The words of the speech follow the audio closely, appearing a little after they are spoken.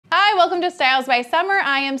welcome to Styles by Summer.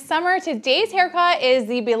 I am Summer. Today's haircut is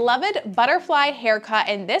the beloved butterfly haircut,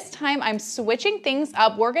 and this time I'm switching things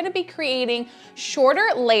up. We're gonna be creating shorter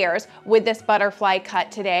layers with this butterfly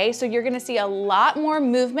cut today, so you're gonna see a lot more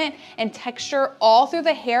movement and texture all through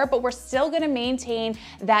the hair, but we're still gonna maintain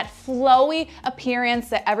that flowy appearance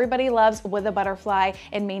that everybody loves with a butterfly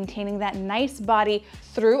and maintaining that nice body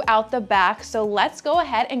throughout the back. So let's go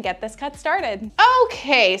ahead and get this cut started.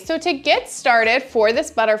 Okay, so to get started for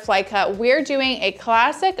this butterfly cut, we're doing a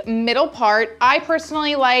classic middle part. I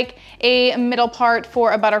personally like a middle part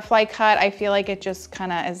for a butterfly cut. I feel like it just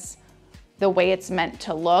kind of is the way it's meant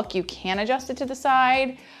to look. You can adjust it to the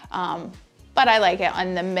side, but I like it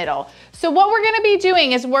on the middle. So what we're gonna be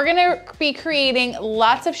doing is we're gonna be creating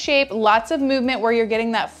lots of shape, lots of movement where you're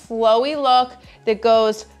getting that flowy look that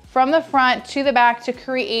goes from the front to the back to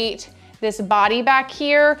create this body back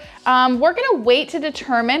here. We're gonna wait to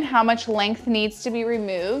determine how much length needs to be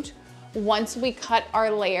removed once we cut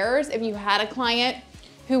our layers. If you had a client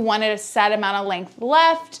who wanted a set amount of length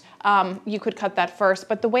left, you could cut that first,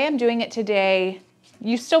 but the way I'm doing it today,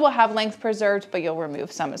 you still will have length preserved, but you'll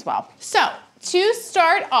remove some as well. So to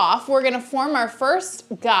start off, we're gonna form our first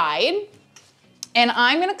guide, and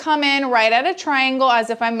I'm gonna come in right at a triangle as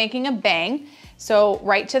if I'm making a bang. So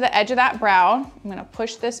right to the edge of that brow, I'm gonna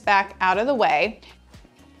push this back out of the way.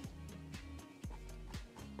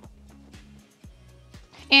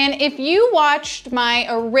 And if you watched my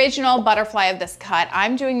original butterfly of this cut,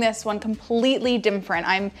 I'm doing this one completely different.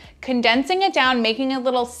 I'm condensing it down, making it a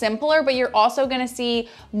little simpler, but you're also gonna see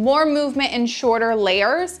more movement in shorter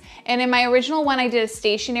layers. And in my original one, I did a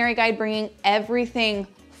stationary guide bringing everything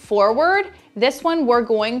forward. This one, we're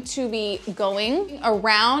going to be going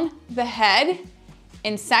around the head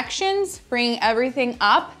in sections, bringing everything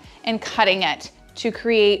up and cutting it to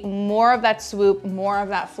create more of that swoop, more of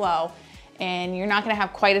that flow. And you're not gonna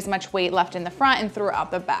have quite as much weight left in the front and throughout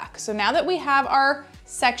the back. So now that we have our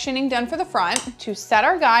sectioning done for the front, to set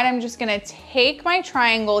our guide, I'm just gonna take my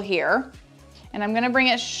triangle here and I'm gonna bring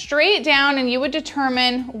it straight down, and you would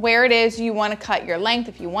determine where it is you wanna cut your length,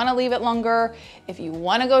 if you wanna leave it longer, if you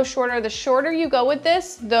wanna go shorter. The shorter you go with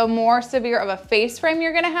this, the more severe of a face frame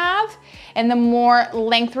you're gonna have, and the more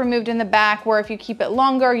length removed in the back, where if you keep it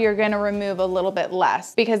longer, you're gonna remove a little bit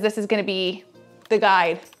less, because this is gonna be the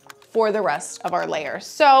guide for the rest of our layers.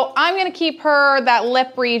 So I'm gonna keep her that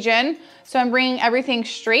lip region. So I'm bringing everything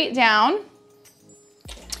straight down,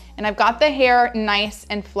 and I've got the hair nice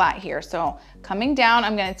and flat here. So coming down,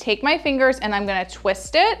 I'm gonna take my fingers and I'm gonna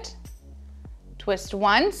twist it. Twist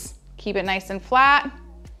once, keep it nice and flat,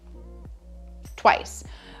 twice.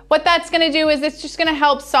 What that's gonna do is it's just gonna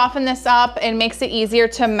help soften this up and makes it easier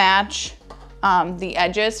to match the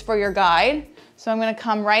edges for your guide. So I'm gonna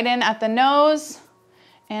come right in at the nose,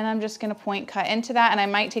 and I'm just gonna point cut into that, and I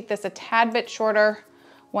might take this a tad bit shorter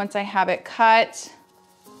once I have it cut.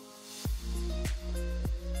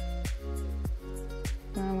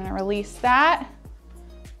 I'm gonna release that.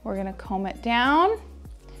 We're gonna comb it down.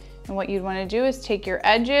 And what you'd wanna do is take your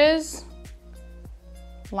edges,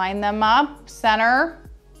 line them up, center,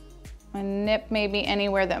 and nip maybe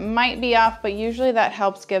anywhere that might be off, but usually that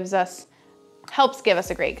helps give us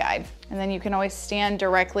a great guide. And then you can always stand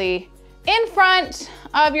directly in front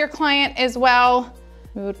of your client as well.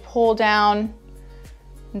 We would pull down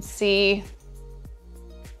and see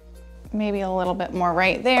maybe a little bit more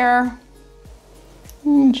right there.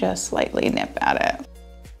 And just lightly nip at it.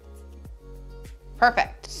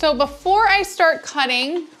 Perfect. So before I start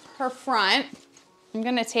cutting her front, I'm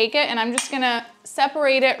gonna take it and I'm just gonna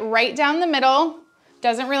separate it right down the middle.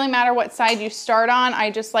 Doesn't really matter what side you start on. I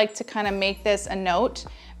just like to kind of make this a note,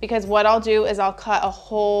 because what I'll do is I'll cut a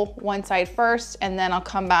whole one side first, and then I'll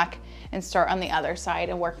come back and start on the other side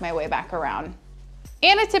and work my way back around.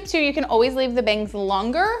 And a tip too, you can always leave the bangs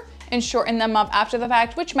longer and shorten them up after the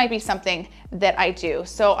fact, which might be something that I do.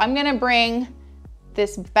 So I'm gonna bring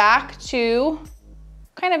this back to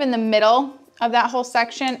kind of in the middle of that whole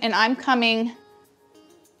section, and I'm coming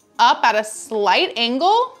up at a slight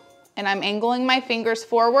angle, and I'm angling my fingers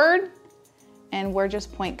forward, and we're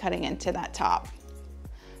just point cutting into that top.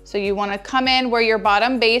 So you wanna come in where your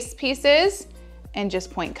bottom base piece is and just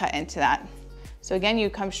point cut into that. So again, you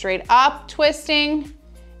come straight up, twisting,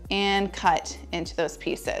 and cut into those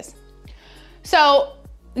pieces. So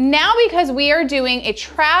now, because we are doing a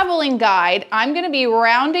traveling guide, I'm gonna be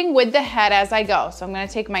rounding with the head as I go. So I'm gonna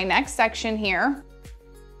take my next section here.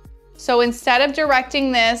 So instead of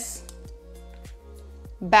directing this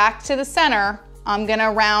back to the center, I'm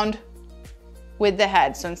gonna round with the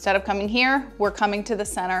head. So instead of coming here, we're coming to the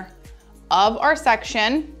center of our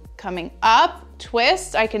section, coming up,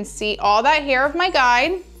 twist. I can see all that hair of my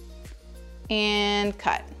guide. and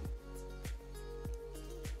cut.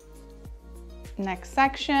 Next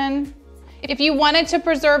section. If you wanted to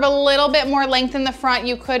preserve a little bit more length in the front,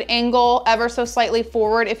 you could angle ever so slightly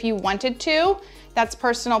forward if you wanted to. That's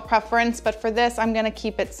personal preference, but for this, I'm gonna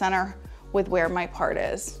keep it center with where my part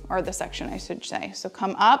is, or the section I should say. So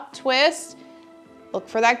come up, twist, look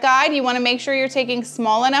for that guide. You wanna make sure you're taking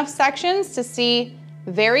small enough sections to see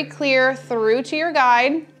very clear through to your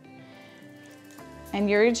guide. And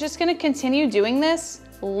you're just gonna continue doing this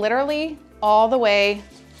literally all the way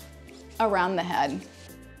around the head.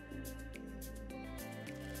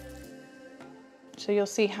 So you'll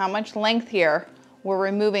see how much length here we're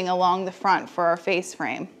removing along the front for our face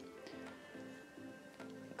frame.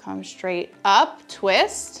 Come straight up,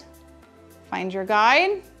 twist, find your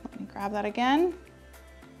guide. Let me grab that again.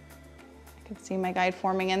 I can see my guide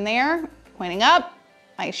forming in there, pointing up.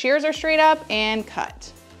 My shears are straight up and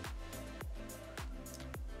cut.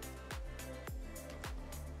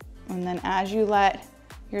 And then as you let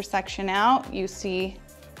your section out, you see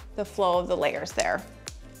the flow of the layers there.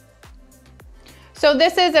 So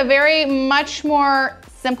this is a very much more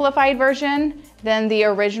simplified version than the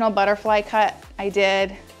original butterfly cut I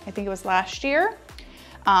did, I think it was last year.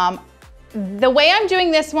 The way I'm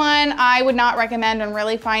doing this one, I would not recommend on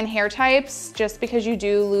really fine hair types, just because you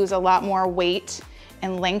do lose a lot more weight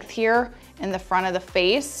and length here in the front of the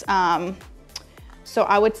face. So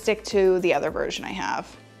I would stick to the other version I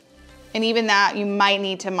have. And even that you might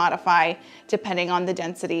need to modify depending on the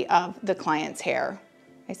density of the client's hair.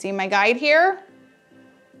 I see my guide here,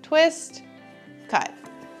 twist, cut.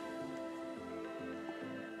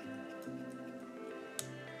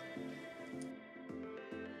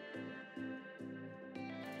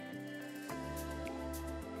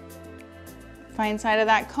 Fine side of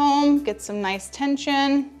that comb, get some nice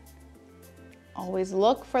tension. Always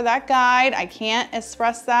look for that guide. I can't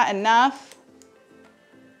express that enough.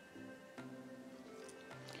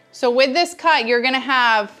 So with this cut, you're gonna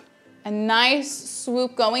have a nice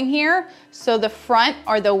swoop going here. So the front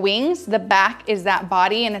are the wings, the back is that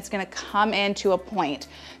body, and it's gonna come into a point.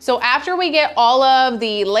 So after we get all of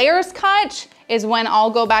the layers cut is when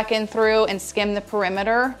I'll go back in through and skim the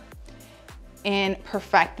perimeter and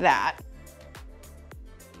perfect that.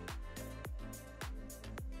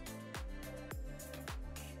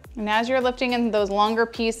 And as you're lifting in those longer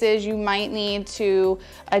pieces, you might need to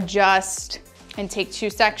adjust and take two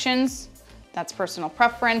sections. That's personal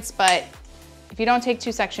preference, but if you don't take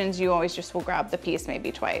two sections, you always just will grab the piece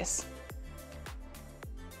maybe twice.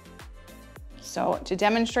 So to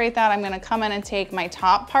demonstrate that, I'm gonna come in and take my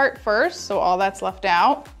top part first, so all that's left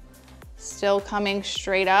out. Still coming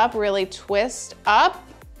straight up, really twist up,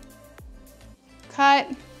 cut.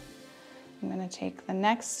 I'm gonna take the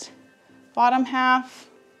next bottom half,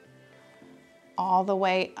 all the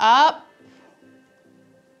way up,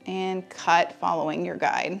 and cut following your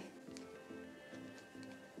guide.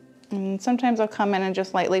 And sometimes I'll come in and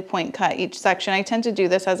just lightly point cut each section. I tend to do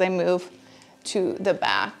this as I move to the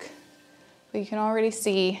back. But you can already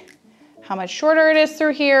see how much shorter it is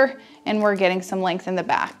through here, and we're getting some length in the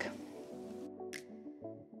back.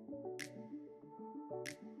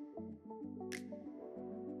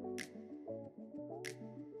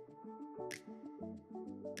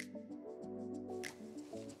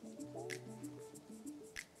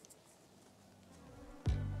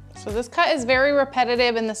 So this cut is very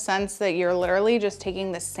repetitive in the sense that you're literally just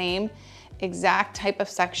taking the same exact type of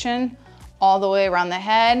section all the way around the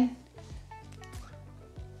head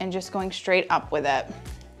and just going straight up with it.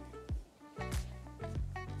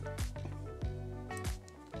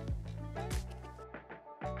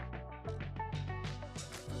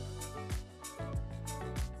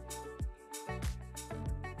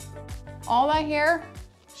 All that hair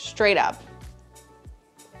straight up.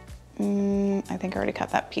 I think I already cut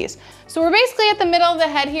that piece. So we're basically at the middle of the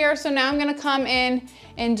head here. So now I'm gonna come in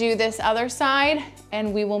and do this other side,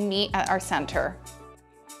 and we will meet at our center.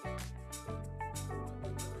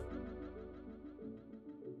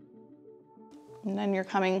 And then you're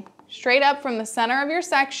coming straight up from the center of your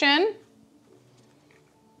section.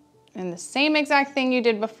 And the same exact thing you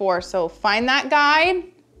did before. So find that guide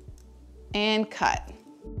and cut.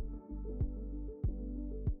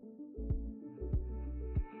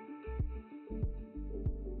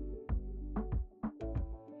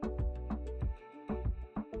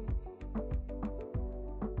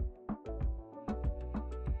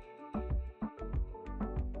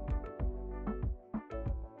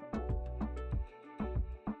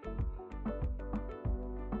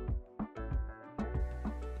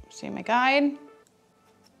 See my guide.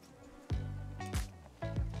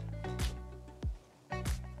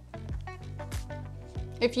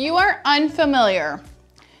 If you are unfamiliar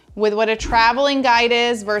with what a traveling guide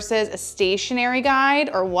is versus a stationary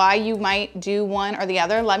guide, or why you might do one or the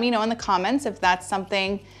other, let me know in the comments if that's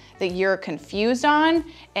something that you're confused on,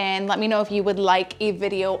 and let me know if you would like a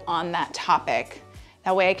video on that topic.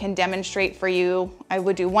 That way I can demonstrate for you. I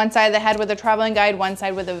would do one side of the head with a traveling guide, one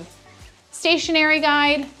side with a stationary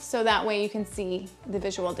guide, so that way you can see the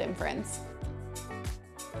visual difference.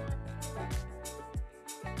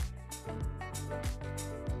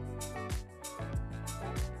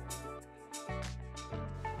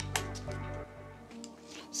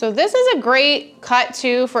 So this is a great cut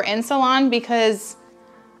too for in salon because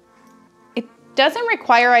it doesn't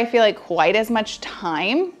require, I feel like, quite as much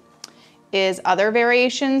time as other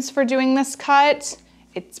variations for doing this cut.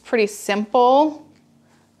 It's pretty simple.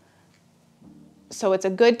 So it's a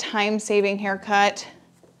good time-saving haircut.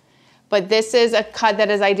 But this is a cut that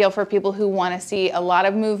is ideal for people who want to see a lot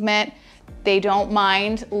of movement. They don't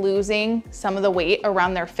mind losing some of the weight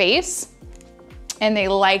around their face, and they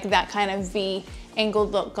like that kind of V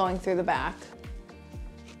angled look going through the back.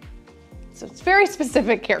 So it's a very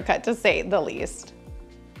specific haircut, to say the least.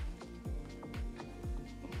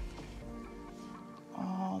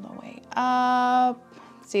 All the way up.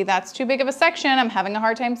 See, that's too big of a section. I'm having a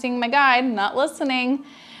hard time seeing my guide, not listening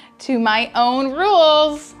to my own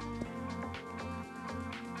rules.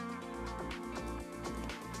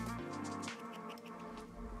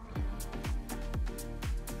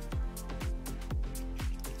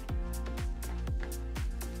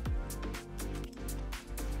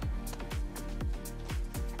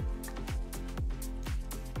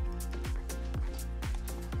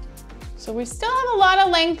 So we still have a lot of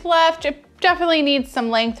length left. It definitely needs some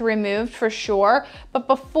length removed for sure. But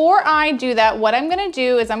before I do that, what I'm gonna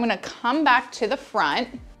do is I'm gonna come back to the front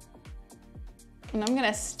and I'm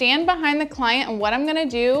gonna stand behind the client, and what I'm gonna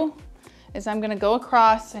do is I'm gonna go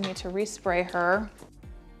across. I need to respray her.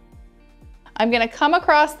 I'm gonna come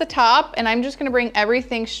across the top and I'm just gonna bring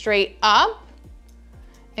everything straight up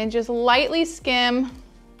and just lightly skim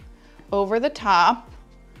over the top.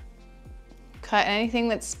 Cut anything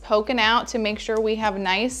that's poking out to make sure we have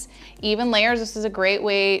nice, even layers. This is a great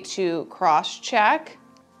way to cross-check.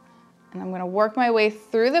 And I'm gonna work my way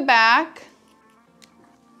through the back.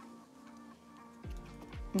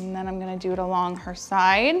 And then I'm gonna do it along her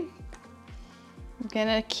side. I'm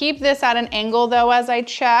gonna keep this at an angle though as I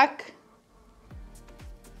check.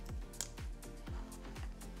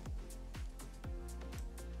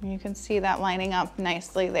 You can see that lining up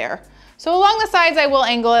nicely there. So along the sides, I will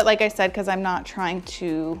angle it, like I said, because I'm not trying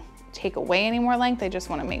to take away any more length. I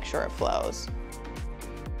just want to make sure it flows.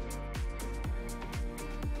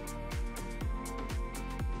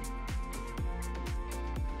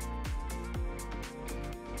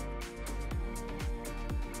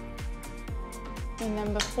 And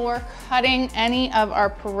then before cutting any of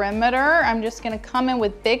our perimeter, I'm just gonna come in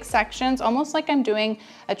with big sections, almost like I'm doing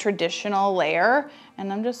a traditional layer.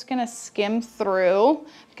 And I'm just gonna skim through,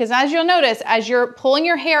 because as you'll notice, as you're pulling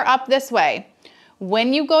your hair up this way,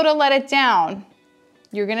 when you go to let it down,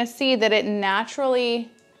 you're gonna see that it naturally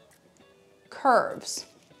curves.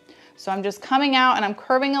 So I'm just coming out and I'm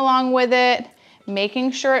curving along with it,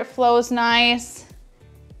 making sure it flows nice.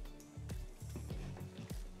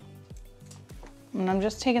 And I'm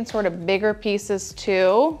just taking sort of bigger pieces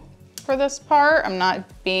too for this part. I'm not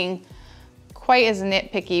being quite as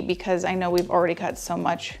nitpicky because I know we've already cut so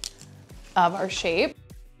much of our shape.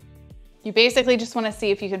 You basically just want to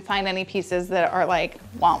see if you can find any pieces that are like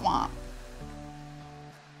womp womp.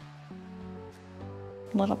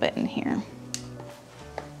 A little bit in here.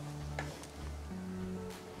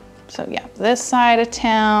 So yeah, this side of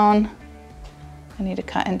town, I need to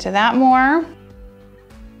cut into that more.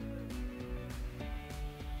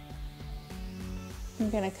 I'm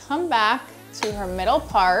gonna come back to her middle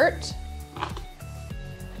part.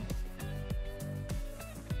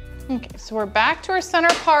 Okay, so we're back to our center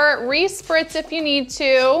part, re-spritz if you need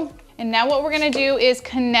to. And now what we're gonna do is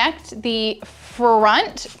connect the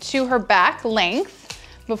front to her back length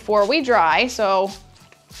before we dry. So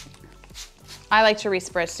I like to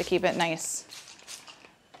re-spritz to keep it nice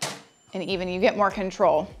and even. You get more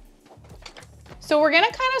control. So we're gonna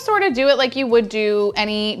kind of sort of do it like you would do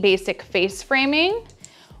any basic face framing.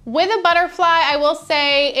 With a butterfly, I will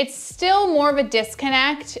say it's still more of a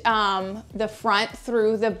disconnect, the front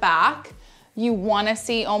through the back. You wanna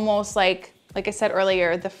see almost like I said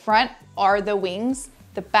earlier, the front are the wings,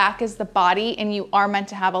 the back is the body, and you are meant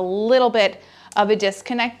to have a little bit of a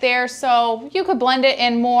disconnect there. So you could blend it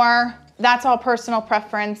in more. That's all personal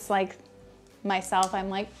preference. Like myself, I'm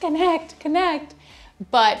like, connect, connect.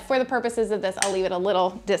 but for the purposes of this, I'll leave it a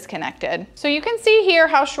little disconnected. So you can see here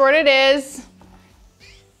how short it is.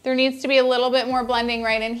 There needs to be a little bit more blending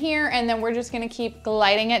right in here, and then we're just gonna keep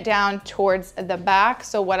gliding it down towards the back.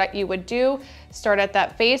 So what you would do, start at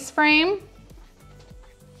that face frame.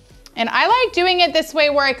 And I like doing it this way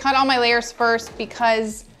where I cut all my layers first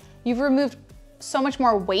because you've removed so much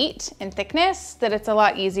more weight and thickness that it's a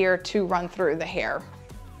lot easier to run through the hair.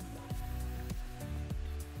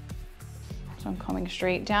 So I'm coming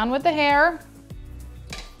straight down with the hair.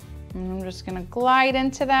 And I'm just gonna glide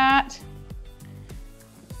into that.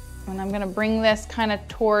 And I'm gonna bring this kind of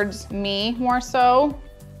towards me more so.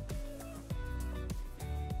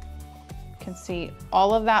 You can see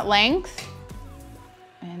all of that length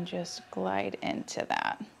and just glide into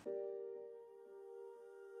that.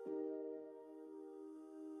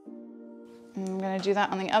 And I'm gonna do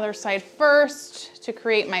that on the other side first to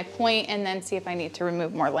create my point and then see if I need to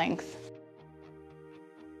remove more length.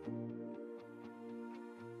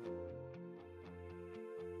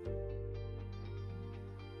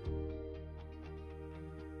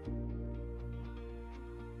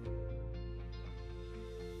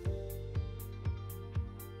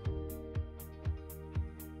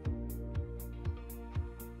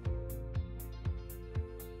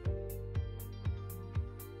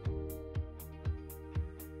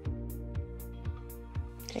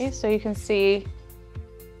 Okay, so you can see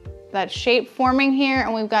that shape forming here,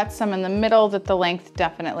 and we've got some in the middle that the length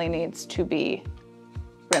definitely needs to be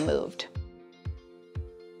removed.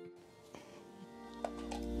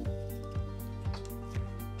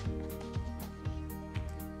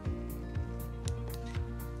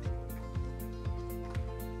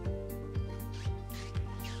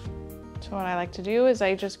 So what I like to do is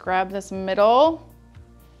I just grab this middle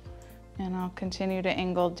and I'll continue to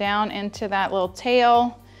angle down into that little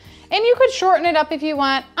tail. And you could shorten it up if you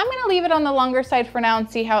want. I'm gonna leave it on the longer side for now and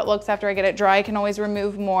see how it looks after I get it dry. I can always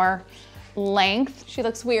remove more length. She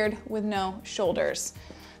looks weird with no shoulders.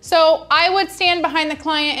 So I would stand behind the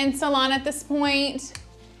client in salon at this point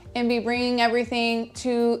and be bringing everything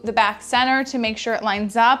to the back center to make sure it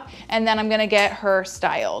lines up. And then I'm gonna get her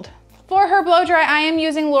styled. For her blow dry, I am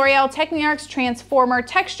using L'Oreal Techniarch's Transformer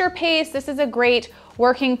Texture Paste. This is a great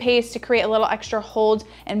working paste to create a little extra hold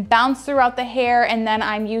and bounce throughout the hair. And then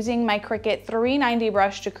I'm using my Cricut 390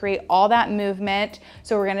 brush to create all that movement.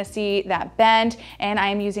 So we're gonna see that bend. And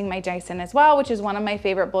I'm using my Dyson as well, which is one of my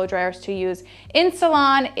favorite blow dryers to use in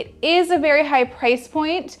salon. It is a very high price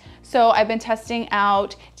point. So I've been testing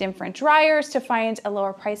out different dryers to find a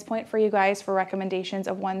lower price point for you guys for recommendations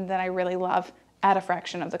of one that I really love at a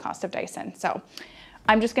fraction of the cost of Dyson. So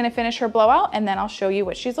I'm just gonna finish her blowout and then I'll show you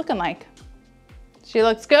what she's looking like. She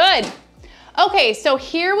looks good. Okay, so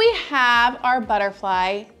here we have our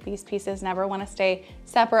butterfly. These pieces never wanna stay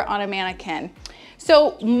separate on a mannequin.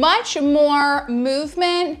 So much more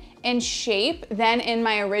movement and shape than in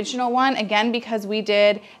my original one, again, because we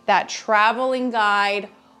did that traveling guide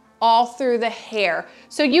all through the hair.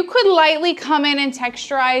 So you could lightly come in and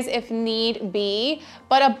texturize if need be,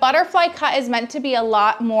 but a butterfly cut is meant to be a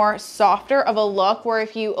lot more softer of a look, where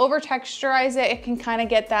if you over texturize it, it can kind of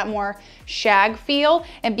get that more shag feel.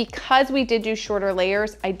 And because we did do shorter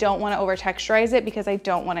layers, I don't want to over texturize it because I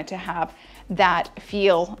don't want it to have that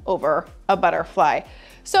feel over a butterfly.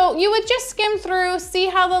 So you would just skim through, see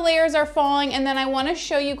how the layers are falling, and then I want to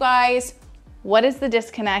show you guys what is the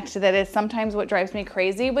disconnect that is sometimes what drives me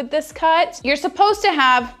crazy with this cut. You're supposed to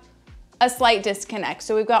have a slight disconnect.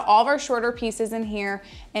 So we've got all of our shorter pieces in here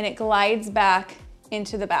and it glides back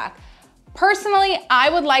into the back. Personally,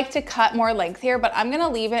 I would like to cut more length here, but I'm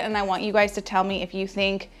gonna leave it and I want you guys to tell me if you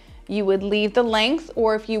think you would leave the length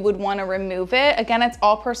or if you would wanna remove it. Again, it's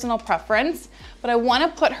all personal preference, but I wanna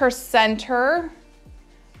put her center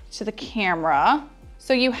to the camera.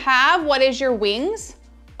 So you have what is your wings,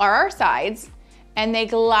 are our sides, and they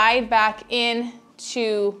glide back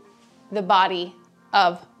into the body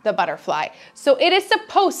of the butterfly. So it is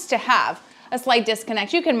supposed to have a slight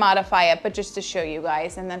disconnect. You can modify it, but just to show you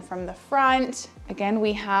guys. And then from the front, again,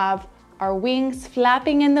 we have our wings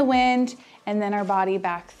flapping in the wind and then our body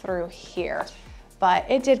back through here. But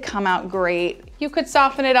it did come out great. You could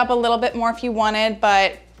soften it up a little bit more if you wanted,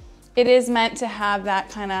 but it is meant to have that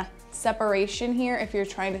kind of separation here if you're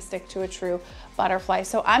trying to stick to a true butterfly.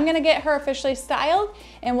 So I'm gonna get her officially styled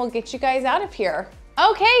and we'll get you guys out of here.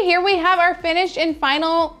 Okay, here we have our finished and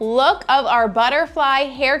final look of our butterfly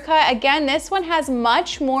haircut. Again, this one has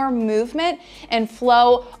much more movement and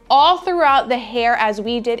flow all throughout the hair, as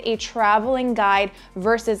we did a traveling guide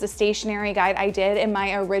versus a stationary guide I did in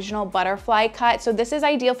my original butterfly cut. So this is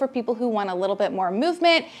ideal for people who want a little bit more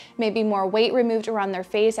movement, maybe more weight removed around their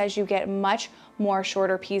face, as you get much more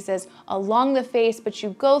shorter pieces along the face, but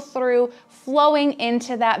you go through flowing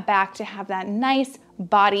into that back to have that nice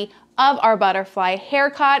body of our butterfly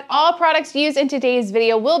haircut. All products used in today's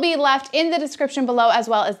video will be left in the description below, as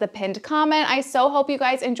well as the pinned comment. I so hope you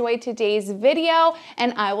guys enjoyed today's video,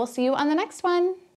 and I will see you on the next one.